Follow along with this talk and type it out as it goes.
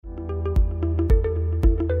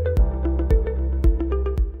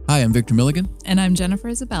Hi, I'm Victor Milligan. And I'm Jennifer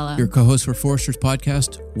Isabella. Your co-host for Forrester's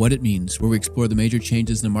podcast, What It Means, where we explore the major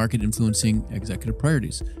changes in the market influencing executive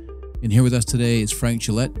priorities. And here with us today is Frank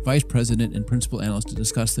Gillett, Vice President and Principal Analyst, to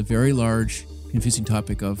discuss the very large, confusing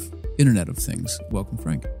topic of Internet of Things. Welcome,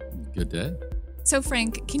 Frank. Good day. So,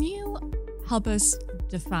 Frank, can you help us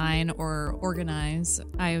define or organize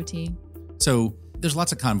IoT? So there's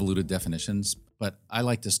lots of convoluted definitions, but I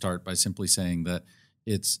like to start by simply saying that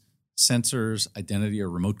it's sensors, identity, or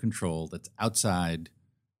remote control that's outside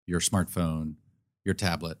your smartphone, your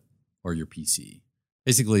tablet, or your PC.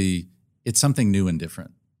 Basically, it's something new and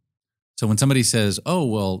different. So when somebody says, oh,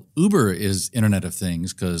 well, Uber is Internet of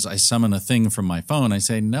Things because I summon a thing from my phone, I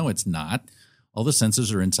say, no, it's not. All the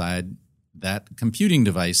sensors are inside that computing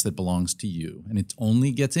device that belongs to you. And it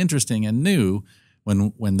only gets interesting and new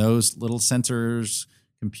when those little sensors,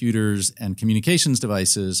 computers, and communications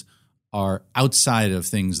devices are outside of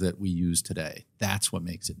things that we use today. That's what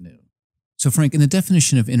makes it new. So, Frank, in the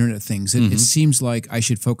definition of Internet of Things, it seems like I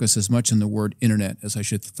should focus as much on the word Internet as I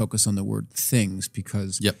should focus on the word things,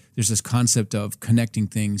 because there's this concept of connecting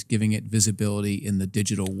things, giving it visibility in the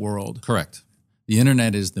digital world. Correct. The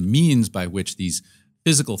Internet is the means by which these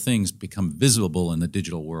physical things become visible in the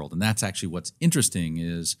digital world. And that's actually what's interesting,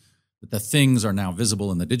 is that the things are now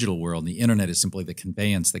visible in the digital world. And the Internet is simply the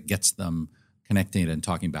conveyance that gets them connecting and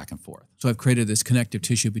talking back and forth. So I've created this connective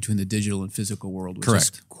tissue between the digital and physical world, which is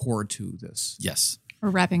core to this. Yes. We're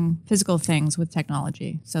wrapping physical things with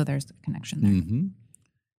technology, so there's the connection there. Mm-hmm.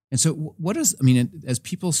 And so as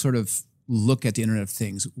people sort of look at the Internet of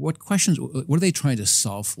Things, what are they trying to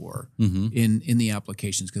solve for in the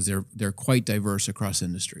applications? Because they're quite diverse across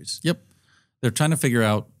industries. Yep. They're trying to figure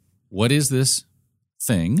out, what is this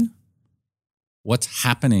thing? What's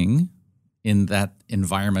happening in that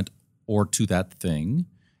environment or to that thing,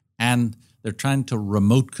 and they're trying to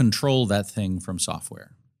remote control that thing from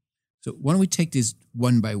software. So why don't we take these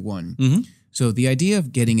one by one? So the idea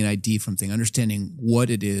of getting an ID from thing, understanding what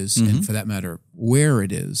it is, and for that matter, where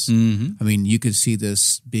it is. I mean, you could see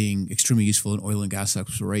this being extremely useful in oil and gas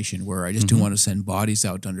exploration, where I just don't want to send bodies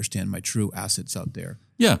out to understand my true assets out there.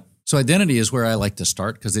 Yeah. So identity is where I like to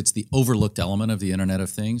start, because it's the overlooked element of the Internet of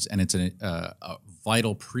Things, and it's a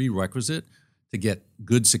vital prerequisite to get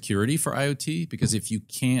good security for IoT, because if you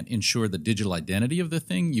can't ensure the digital identity of the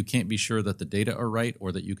thing, you can't be sure that the data are right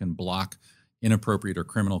or that you can block inappropriate or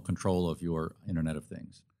criminal control of your Internet of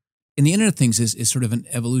Things. And the Internet of Things is sort of an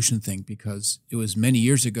evolution thing, because it was many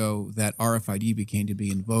years ago that RFID became to be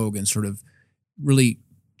in vogue and sort of really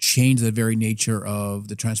changed the very nature of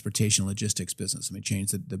the transportation logistics business. I mean,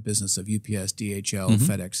 changed the business of UPS, DHL,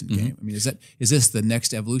 FedEx, and GAME. I mean, is this the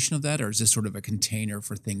next evolution of that, or is this sort of a container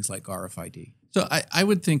for things like RFID? So I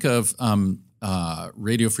would think of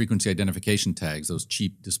radio frequency identification tags, those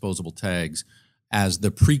cheap disposable tags, as the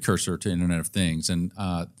precursor to Internet of Things. And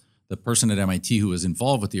the person at MIT who was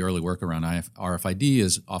involved with the early work around RFID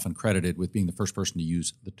is often credited with being the first person to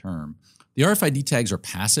use the term. The RFID tags are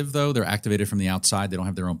passive, though. They're activated from the outside. They don't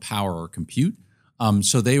have their own power or compute.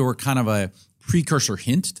 So they were kind of a precursor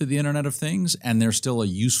hint to the Internet of Things, and they're still a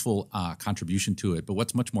useful contribution to it. But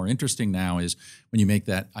what's much more interesting now is when you make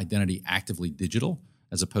that identity actively digital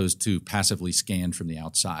as opposed to passively scanned from the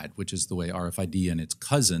outside, which is the way RFID and its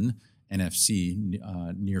cousin, NFC,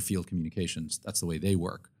 near-field communications, that's the way they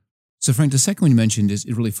work. So, Frank, the second one you mentioned is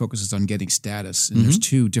it really focuses on getting status. And there's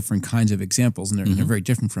two different kinds of examples, and they're very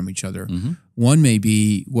different from each other. One may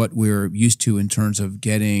be what we're used to in terms of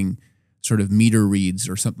getting sort of meter reads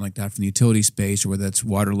or something like that from the utility space, or whether that's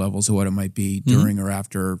water levels or what it might be during or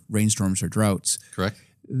after rainstorms or droughts. Correct.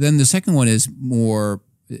 Then the second one is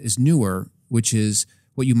newer, which is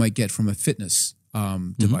what you might get from a fitness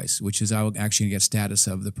device, which is I'm actually going to get status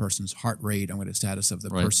of the person's heart rate. I'm going to get status of the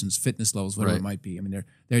person's fitness levels, whatever it might be. I mean,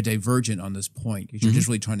 they're divergent on this point, because you're just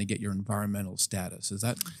really trying to get your environmental status. Is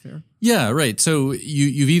that fair? Yeah, right. So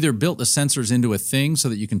you've either built the sensors into a thing so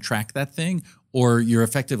that you can track that thing, or you're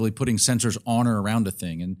effectively putting sensors on or around a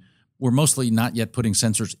thing. And we're mostly not yet putting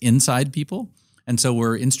sensors inside people. And so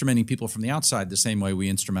we're instrumenting people from the outside the same way we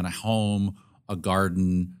instrument a home, a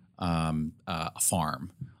garden, a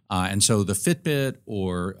farm. And so the Fitbit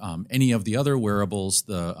or any of the other wearables,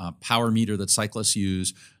 the power meter that cyclists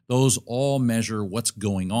use, those all measure what's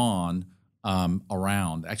going on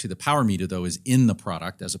around. Actually, the power meter, though, is in the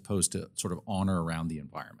product as opposed to sort of on or around the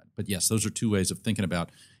environment. But yes, those are two ways of thinking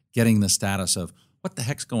about getting the status of what the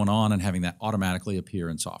heck's going on and having that automatically appear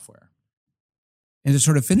in software. And to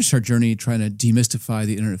sort of finish our journey trying to demystify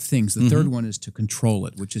the Internet of Things, the third one is to control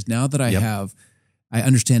it, which is now that I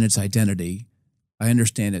understand its identity, I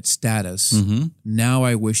understand its status. Now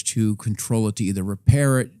I wish to control it, to either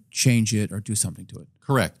repair it, change it, or do something to it.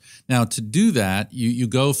 Correct. Now, to do that, you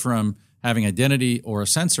go from having identity or a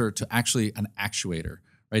sensor to actually an actuator,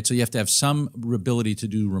 right? So you have to have some ability to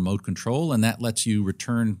do remote control, and that lets you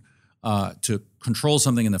return to control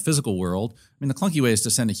something in the physical world. I mean, the clunky way is to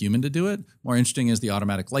send a human to do it. More interesting is the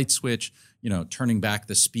automatic light switch, turning back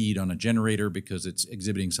the speed on a generator because it's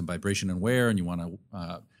exhibiting some vibration and wear, and you want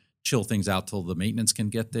to chill things out till the maintenance can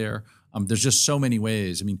get there. There's just so many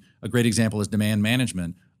ways. I mean, a great example is demand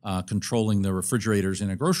management, controlling the refrigerators in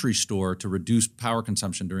a grocery store to reduce power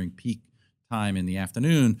consumption during peak time in the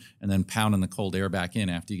afternoon, and then pounding the cold air back in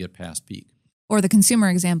after you get past peak. Or the consumer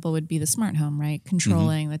example would be the smart home, right?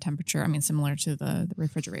 Controlling the temperature. I mean, similar to the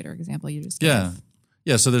refrigerator example you just gave.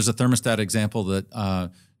 Yeah. So there's a thermostat example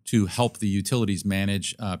that to help the utilities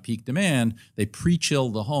manage peak demand, they pre-chill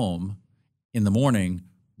the home in the morning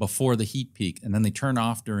before the heat peak, and then they turn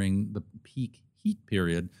off during the peak heat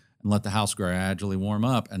period and let the house gradually warm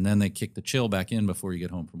up, and then they kick the chill back in before you get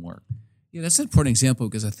home from work. Yeah, that's an important example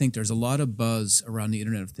because I think there's a lot of buzz around the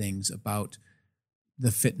Internet of Things about the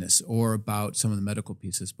fitness or about some of the medical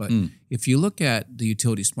pieces. But if you look at the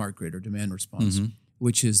utility smart grid or demand response,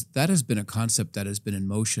 that has been a concept that has been in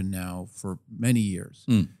motion now for many years.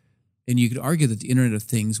 And you could argue that the Internet of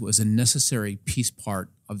Things was a necessary part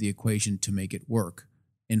of the equation to make it work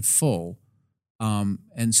in full.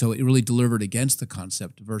 And so it really delivered against the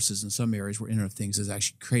concept versus in some areas where Internet of Things is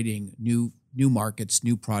actually creating new markets,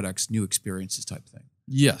 new products, new experiences type thing.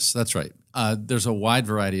 Yes, that's right. There's a wide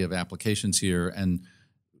variety of applications here, and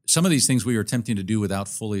some of these things we are attempting to do without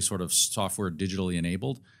fully sort of software digitally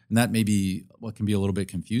enabled, and that may be what can be a little bit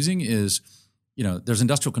confusing is, there's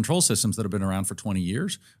industrial control systems that have been around for 20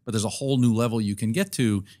 years, but there's a whole new level you can get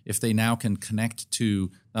to if they now can connect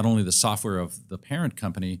to not only the software of the parent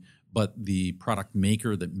company, but the product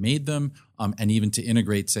maker that made them, and even to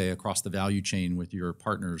integrate, say, across the value chain with your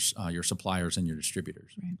partners, your suppliers, and your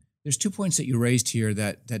distributors. Right. There's 2 points that you raised here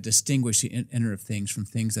that distinguish the Internet of Things from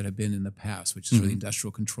things that have been in the past, which is the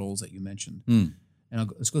industrial controls that you mentioned. And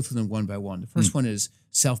let's go through them one by one. The first one is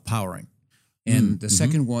self-powering. And the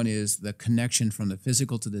second one is the connection from the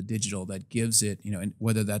physical to the digital that gives it, and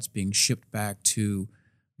whether that's being shipped back to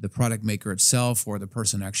the product maker itself or the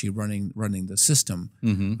person actually running the system.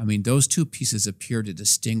 I mean, those two pieces appear to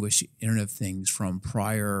distinguish Internet of Things from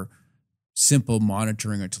prior simple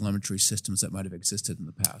monitoring or telemetry systems that might have existed in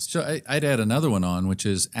the past. So I'd add another one on, which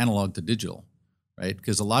is analog to digital, right?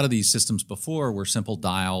 Because a lot of these systems before were simple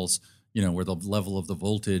dials, where the level of the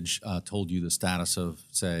voltage told you the status of,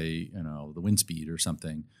 say, the wind speed or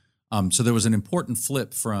something. So there was an important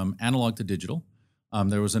flip from analog to digital.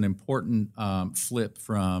 There was an important flip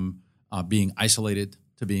from being isolated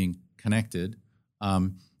to being connected.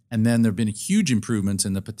 And then there have been huge improvements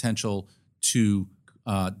in the potential to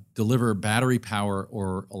deliver battery power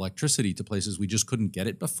or electricity to places we just couldn't get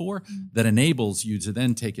it before that enables you to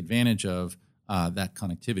then take advantage of that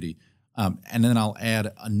connectivity. And then I'll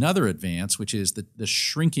add another advance, which is the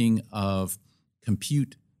shrinking of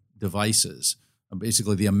compute devices.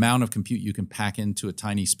 Basically, the amount of compute you can pack into a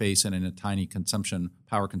tiny space and in a tiny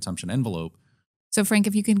power consumption envelope. So, Frank,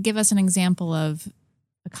 if you could give us an example of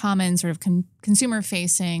a common sort of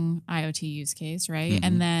consumer-facing IoT use case, right?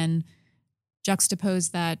 And then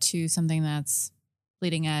juxtapose that to something that's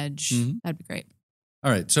bleeding edge, that'd be great.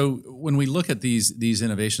 All right. So when we look at these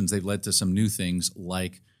innovations, they've led to some new things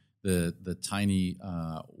like the tiny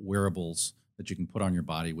wearables that you can put on your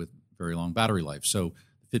body with very long battery life. So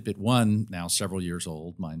Fitbit 1, now several years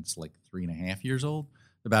old. Mine's like 3.5 years old.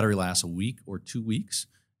 The battery lasts a week or 2 weeks,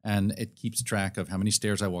 and it keeps track of how many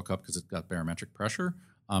stairs I walk up because it's got barometric pressure,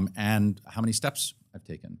 and how many steps I've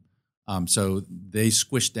taken. So they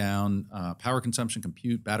squished down power consumption,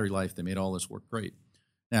 compute, battery life. They made all this work great.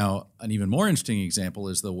 Now, an even more interesting example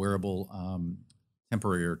is the wearable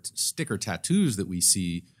temporary sticker tattoos that we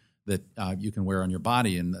see that you can wear on your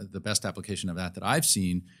body. And the best application of that I've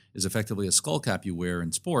seen is effectively a skull cap you wear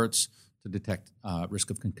in sports to detect risk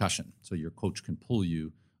of concussion. So your coach can pull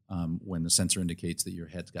you when the sensor indicates that your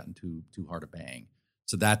head's gotten too hard a bang.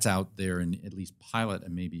 So that's out there in at least pilot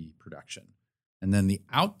and maybe production. And then the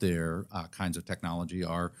out there kinds of technology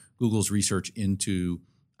are Google's research into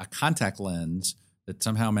a contact lens that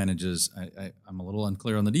somehow manages, I'm a little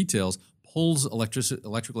unclear on the details, pulls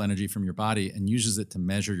electrical energy from your body and uses it to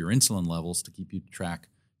measure your insulin levels to keep track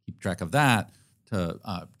of that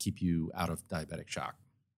to keep you out of diabetic shock.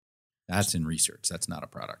 That's in research. That's not a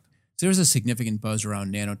product. So there's a significant buzz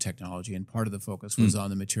around nanotechnology, and part of the focus was on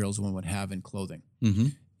the materials one would have in clothing.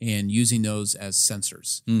 and using those as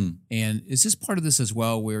sensors. And is this part of this as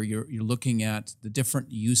well, where you're looking at the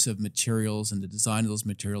different use of materials and the design of those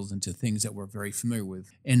materials into things that we're very familiar with,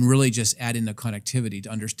 and really just add in the connectivity to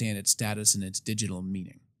understand its status and its digital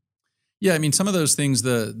meaning? Yeah, I mean, some of those things,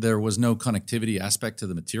 there was no connectivity aspect to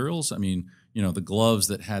the materials. I mean, the gloves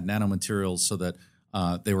that had nanomaterials so that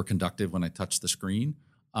they were conductive when I touched the screen.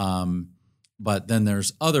 But then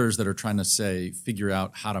there's others that are trying to figure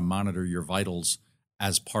out how to monitor your vitals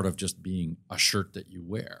as part of just being a shirt that you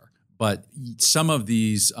wear. But some of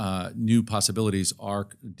these new possibilities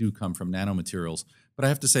do come from nanomaterials. But I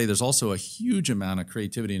have to say, there's also a huge amount of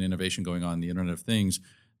creativity and innovation going on in the Internet of Things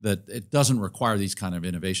that it doesn't require these kind of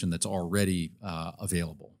innovation that's already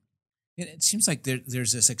available. It seems like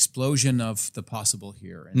there's this explosion of the possible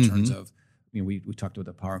here in terms of, we talked about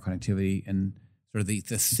the power and connectivity and sort of the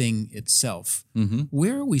thing itself.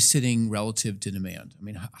 Where are we sitting relative to demand? I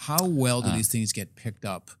mean, how well do these things get picked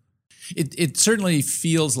up? It certainly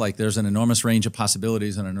feels like there's an enormous range of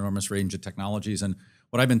possibilities and an enormous range of technologies. And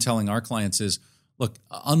what I've been telling our clients is, look,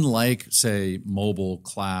 unlike, say, mobile,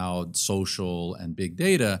 cloud, social, and big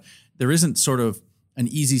data, there isn't sort of an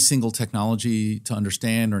easy single technology to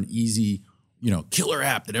understand or an easy, killer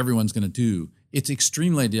app that everyone's going to do. It's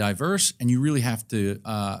extremely diverse, and you really have to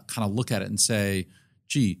kind of look at it and say,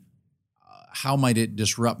 gee, how might it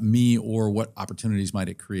disrupt me, or what opportunities might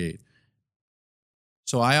it create?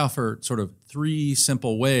 So I offer sort of 3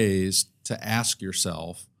 simple ways to ask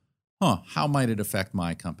yourself, how might it affect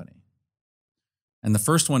my company? And the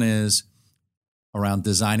first one is around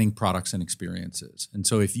designing products and experiences. And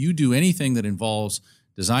so if you do anything that involves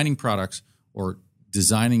designing products or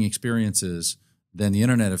designing experiences, then the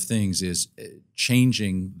Internet of Things is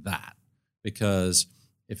changing that. Because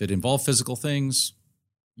if it involves physical things,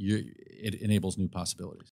 it enables new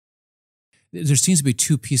possibilities. There seems to be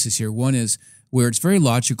 2 pieces here. One is where it's very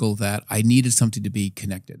logical that I needed something to be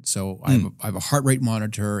connected. So I have a heart rate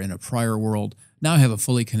monitor in a prior world. Now I have a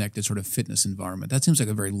fully connected sort of fitness environment. That seems like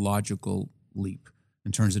a very logical leap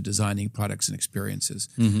in terms of designing products and experiences.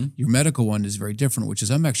 Your medical one is very different, which is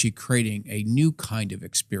I'm actually creating a new kind of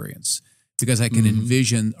experience because I can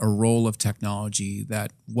envision a role of technology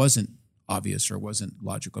that wasn't obvious or wasn't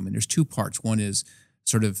logical. I mean, there's 2 parts. One is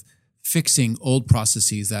sort of fixing old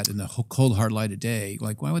processes that in the cold hard light of day,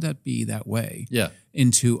 like why would that be that way? Yeah.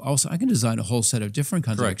 Into also I can design a whole set of different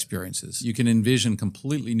kinds of experiences. You can envision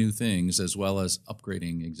completely new things as well as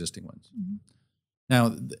upgrading existing ones.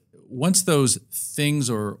 Now, once those things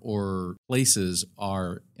or places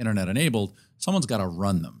are internet enabled, someone's got to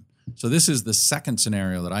run them. So this is the second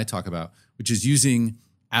scenario that I talk about, which is using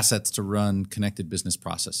assets to run connected business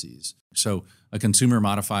processes. So a consumer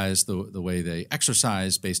modifies the way they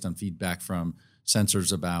exercise based on feedback from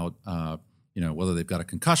sensors about whether they've got a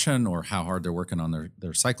concussion or how hard they're working on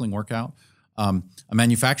their cycling workout. A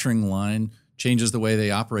manufacturing line changes the way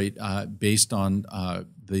they operate based on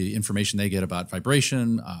the information they get about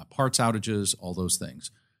vibration, parts outages, all those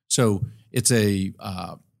things. So it's an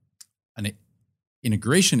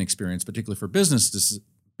integration experience, particularly for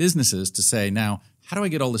businesses to say, now, how do I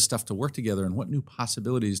get all this stuff to work together, and what new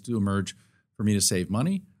possibilities do emerge for me to save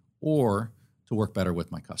money or to work better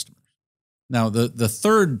with my customers? Now, the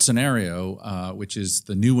third scenario, which is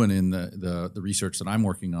the new one in the research that I'm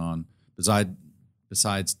working on,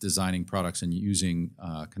 besides designing products and using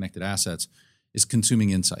connected assets, is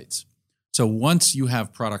consuming insights. So once you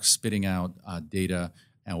have products spitting out data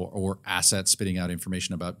or assets spitting out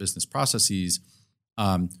information about business processes,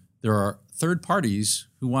 there are third parties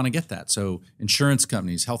who want to get that. So insurance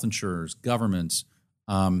companies, health insurers, governments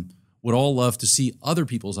would all love to see other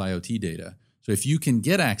people's IoT data. So if you can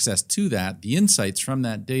get access to that, the insights from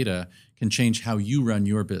that data can change how you run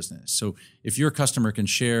your business. So if your customer can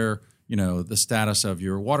share, the status of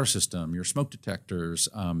your water system, your smoke detectors,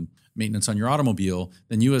 maintenance on your automobile,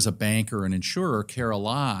 then you as a bank or an insurer care a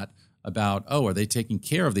lot about, are they taking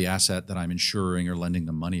care of the asset that I'm insuring or lending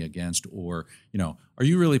them money against? Or, are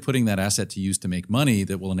you really putting that asset to use to make money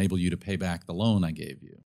that will enable you to pay back the loan I gave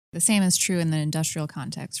you? The same is true in the industrial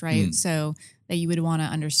context, right? So that you would want to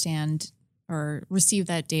understand or receive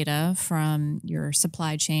that data from your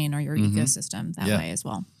supply chain or your ecosystem that way as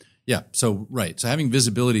well. Yeah. So, right. So having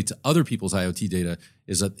visibility to other people's IoT data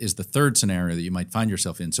is the third scenario that you might find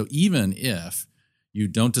yourself in. So even if you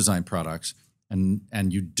don't design products and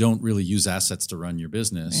you don't really use assets to run your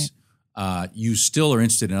business, you still are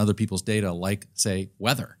interested in other people's data, like, say,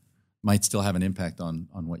 weather might still have an impact on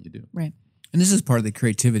what you do. Right. And this is part of the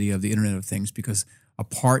creativity of the Internet of Things, because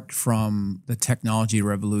apart from the technology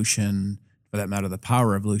revolution, for that matter, the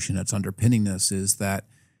power revolution that's underpinning this, is that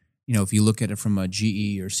if you look at it from a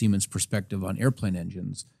GE or Siemens perspective on airplane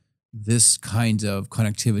engines, this kind of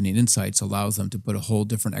connectivity and insights allows them to put a whole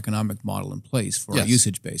different economic model in place for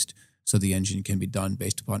usage-based. So the engine can be done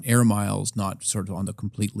based upon air miles, not sort of on the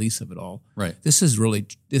complete lease of it all. Right. This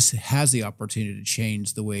has the opportunity to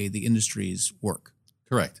change the way the industries work.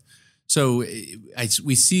 Correct. So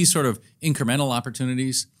we see sort of incremental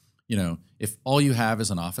opportunities. If all you have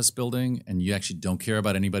is an office building and you actually don't care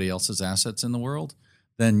about anybody else's assets in the world,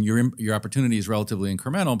 then your opportunity is relatively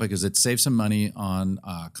incremental because it saves some money on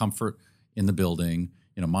comfort in the building,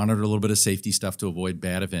 monitor a little bit of safety stuff to avoid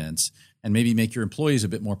bad events, and maybe make your employees a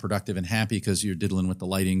bit more productive and happy because you're diddling with the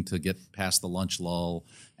lighting to get past the lunch lull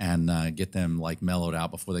and get them like mellowed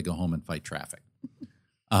out before they go home and fight traffic.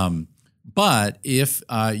 But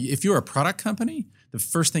if you're a product company, the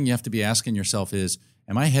first thing you have to be asking yourself is,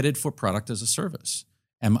 am I headed for product as a service?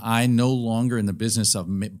 Am I no longer in the business of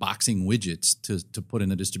boxing widgets to put in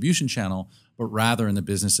the distribution channel, but rather in the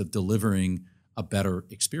business of delivering a better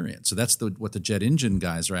experience? So that's what the jet engine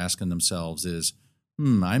guys are asking themselves is,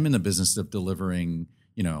 I'm in the business of delivering,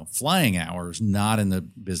 flying hours, not in the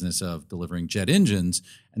business of delivering jet engines.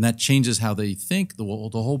 And that changes how they think the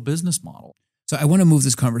whole business model. So I want to move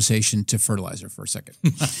this conversation to fertilizer for a second.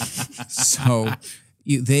 So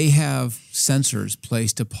they have sensors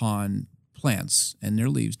placed upon plants and their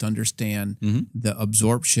leaves to understand the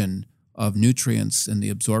absorption of nutrients and the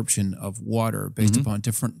absorption of water based upon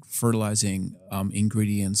different fertilizing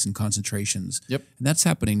ingredients and concentrations. Yep. And that's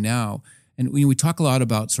happening now. And we talk a lot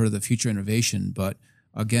about sort of the future innovation, but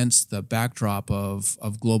against the backdrop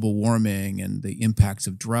of global warming and the impacts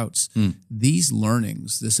of droughts, these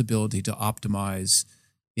learnings, this ability to optimize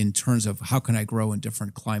in terms of how can I grow in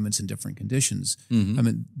different climates and different conditions. I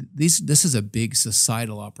mean, this is a big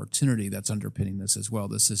societal opportunity that's underpinning this as well.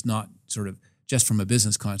 This is not sort of just from a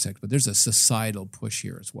business context, but there's a societal push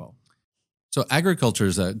here as well. So agriculture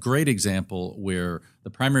is a great example where the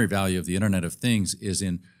primary value of the Internet of Things is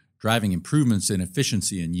in driving improvements in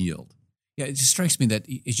efficiency and yield. Yeah, it just strikes me that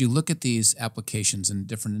as you look at these applications in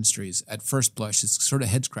different industries, at first blush, it's sort of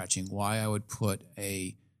head-scratching why I would put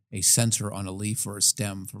a sensor on a leaf or a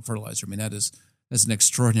stem for fertilizer. I mean, that's an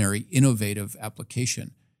extraordinary, innovative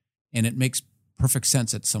application, and it makes perfect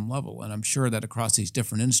sense at some level. And I'm sure that across these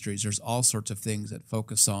different industries, there's all sorts of things that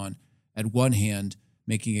focus on, at one hand,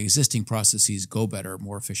 making existing processes go better,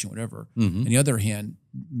 more efficient, whatever. On the other hand,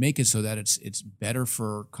 make it so that it's better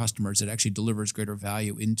for customers. It actually delivers greater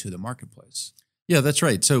value into the marketplace. Yeah, that's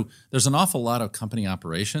right. So there's an awful lot of company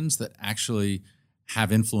operations that actually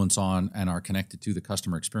have influence on and are connected to the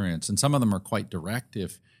customer experience. And some of them are quite direct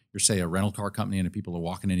if you're, say, a rental car company and people are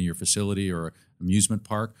walking into your facility or amusement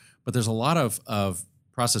park. But there's a lot of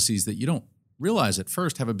processes that you don't realize at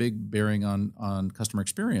first have a big bearing on customer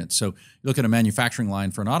experience. So you look at a manufacturing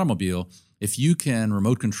line for an automobile, if you can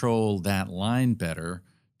remote control that line better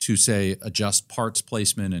to, say, adjust parts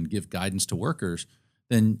placement and give guidance to workers,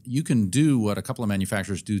 then you can do what a couple of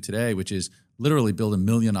manufacturers do today, which is literally build 1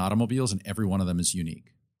 million automobiles and every one of them is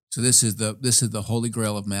unique. So this is the holy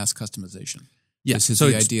grail of mass customization. Yes. This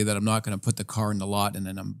is the idea that I'm not going to put the car in the lot and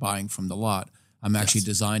then I'm buying from the lot. I'm actually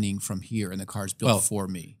designing from here, and the car's built for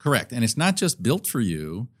me. Correct. And it's not just built for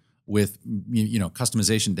you with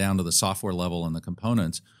customization down to the software level and the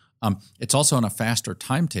components. It's also on a faster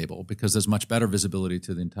timetable because there's much better visibility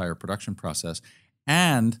to the entire production process.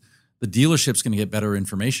 And the dealership's going to get better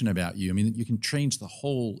information about you. I mean, you can change the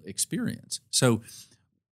whole experience. So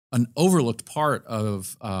an overlooked part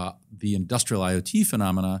of the industrial IoT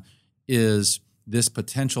phenomena is this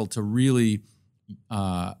potential to really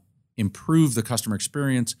improve the customer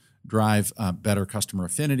experience, drive better customer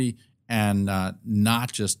affinity, and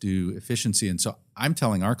not just do efficiency. And so I'm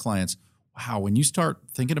telling our clients, wow, when you start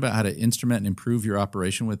thinking about how to instrument and improve your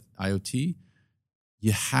operation with IoT,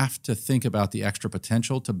 you have to think about the extra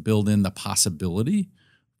potential to build in the possibility,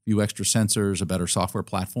 a few extra sensors, a better software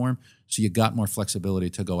platform, so you got more flexibility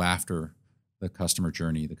to go after the customer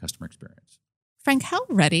journey, the customer experience. Frank, how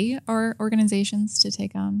ready are organizations to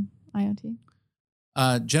take on IoT?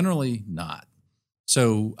 Generally not.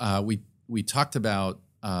 So we talked about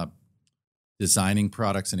designing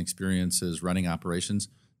products and experiences, running operations.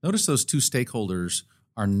 Notice those two stakeholders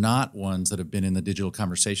are not ones that have been in the digital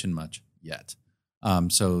conversation much yet.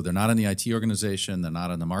 So they're not in the IT organization. They're not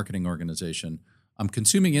in the marketing organization.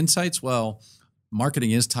 Consuming insights, well,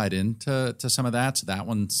 marketing is tied into some of that. So that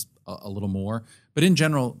one's a little more. But in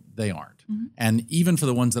general, they aren't. And even for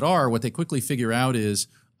the ones that are, what they quickly figure out is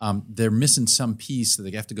they're missing some piece that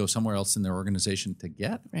they have to go somewhere else in their organization to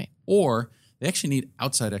get. Right. Or they actually need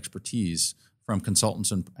outside expertise from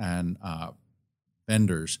consultants and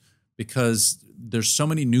vendors because there's so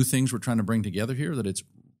many new things we're trying to bring together here that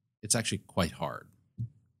it's actually quite hard.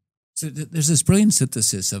 So there's this brilliant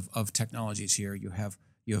synthesis of technologies here. You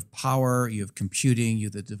have power, you have computing, you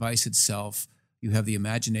have the device itself, you have the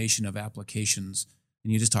imagination of applications,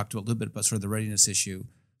 and you just talked a little bit about sort of the readiness issue.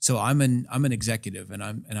 So I'm an executive, and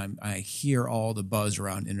I hear all the buzz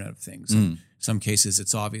around Internet of Things. In some cases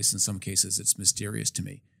it's obvious, in some cases it's mysterious to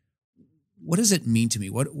me. What does it mean to me?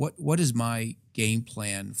 What is my game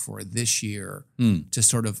plan for this year to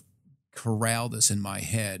sort of corral this in my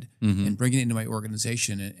head and bring it into my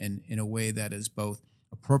organization in a way that is both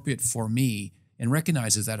appropriate for me and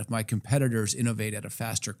recognizes that if my competitors innovate at a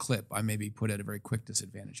faster clip, I may be put at a very quick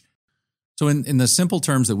disadvantage? So in the simple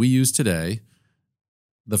terms that we use today,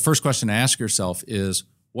 the first question to ask yourself is,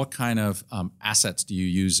 what kind of assets do you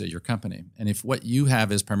use at your company? And if what you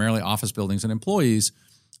have is primarily office buildings and employees,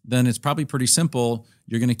 then it's probably pretty simple.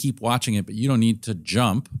 You're going to keep watching it, but you don't need to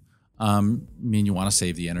jump. I mean, you want to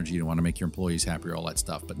save the energy, you want to make your employees happier, all that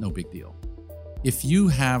stuff, but no big deal. If you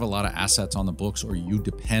have a lot of assets on the books or you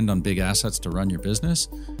depend on big assets to run your business,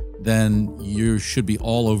 then you should be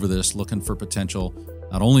all over this looking for potential,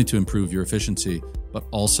 not only to improve your efficiency, but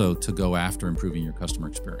also to go after improving your customer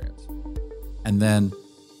experience. And then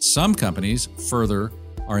some companies further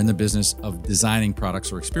are in the business of designing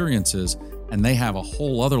products or experiences, and they have a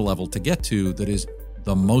whole other level to get to that is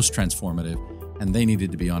the most transformative, and they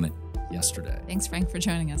needed to be on it yesterday. Thanks, Frank, for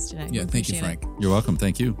joining us today. Yeah, thank you, Frank. You're welcome.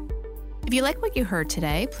 Thank you. If you like what you heard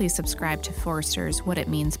today, please subscribe to Forrester's What It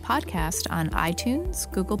Means podcast on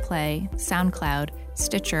iTunes, Google Play, SoundCloud,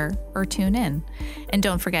 Stitcher, or TuneIn. And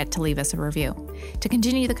don't forget to leave us a review. To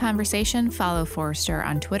continue the conversation, follow Forrester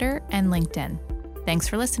on Twitter and LinkedIn. Thanks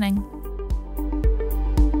for listening.